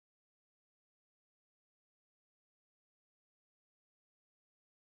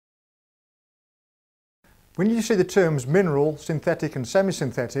When you see the terms mineral, synthetic and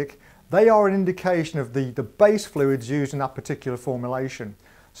semi-synthetic, they are an indication of the base fluids used in that particular formulation.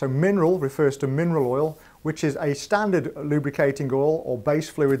 So mineral refers to mineral oil, which is a standard lubricating oil or base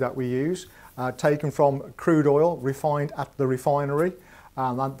fluid that we use, taken from crude oil refined at the refinery.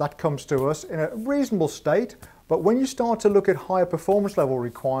 And that comes to us in a reasonable state, but when you start to look at higher performance level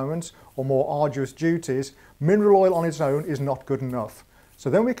requirements or more arduous duties, mineral oil on its own is not good enough. So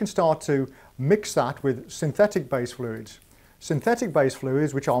then we can start to mix that with synthetic base fluids. Synthetic base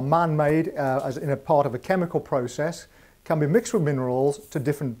fluids, which are man-made as in a part of a chemical process, can be mixed with minerals to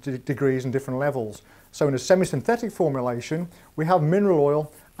different degrees and different levels. So in a semi-synthetic formulation, we have mineral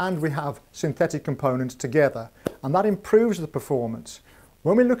oil and we have synthetic components together, and that improves the performance.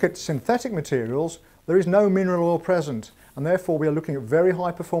 When we look at synthetic materials, there is no mineral oil present, and therefore we are looking at very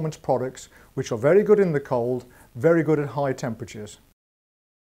high performance products which are very good in the cold, very good at high temperatures.